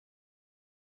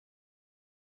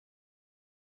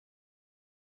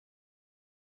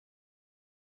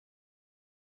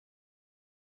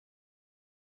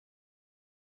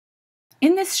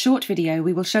In this short video,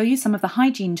 we will show you some of the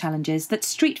hygiene challenges that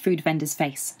street food vendors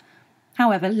face.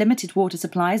 However, limited water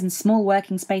supplies and small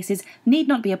working spaces need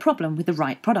not be a problem with the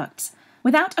right products.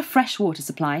 Without a fresh water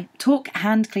supply, Tork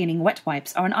hand-cleaning wet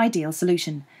wipes are an ideal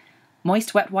solution.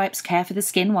 Moist wet wipes care for the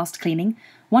skin whilst cleaning,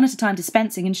 one-at-a-time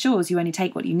dispensing ensures you only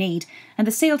take what you need, and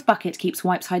the sealed bucket keeps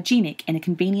wipes hygienic in a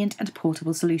convenient and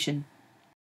portable solution.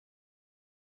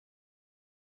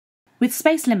 With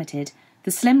space limited, the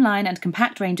slimline and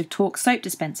compact range of Tork soap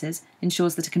dispensers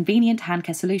ensures that a convenient hand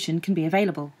care solution can be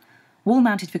available,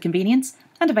 wall-mounted for convenience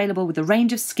and available with a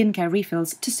range of skincare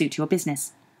refills to suit your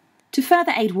business. To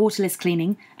further aid waterless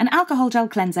cleaning, an alcohol gel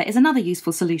cleanser is another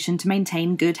useful solution to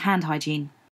maintain good hand hygiene.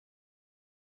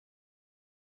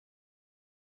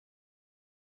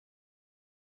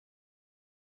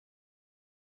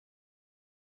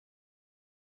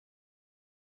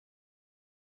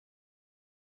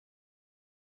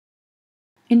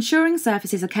 Ensuring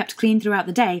surfaces are kept clean throughout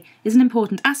the day is an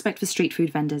important aspect for street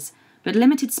food vendors, but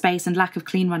limited space and lack of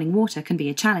clean running water can be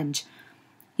a challenge.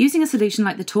 Using a solution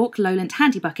like the Tork Lowland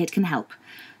Handy Bucket can help.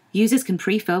 Users can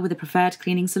pre-fill with a preferred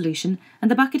cleaning solution, and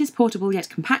the bucket is portable yet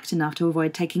compact enough to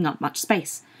avoid taking up much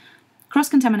space.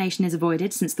 Cross-contamination is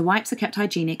avoided since the wipes are kept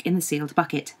hygienic in the sealed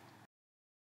bucket.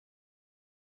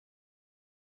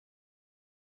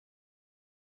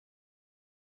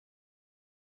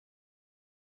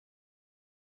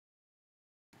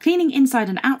 Cleaning inside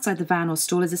and outside the van or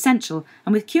stall is essential,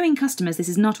 and with queuing customers this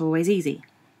is not always easy.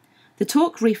 The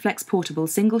Tork Reflex Portable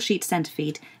single-sheet centre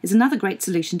feed is another great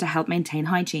solution to help maintain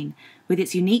hygiene, with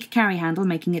its unique carry handle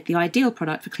making it the ideal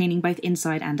product for cleaning both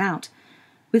inside and out.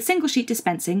 With single-sheet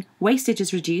dispensing, wastage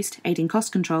is reduced, aiding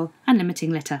cost control and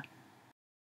limiting litter.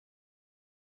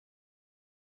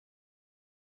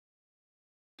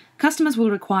 Customers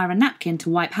will require a napkin to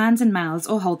wipe hands and mouths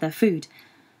or hold their food.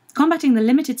 Combating the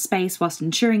limited space whilst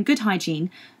ensuring good hygiene,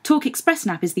 Tork Express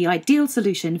Nap is the ideal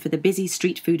solution for the busy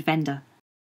street food vendor.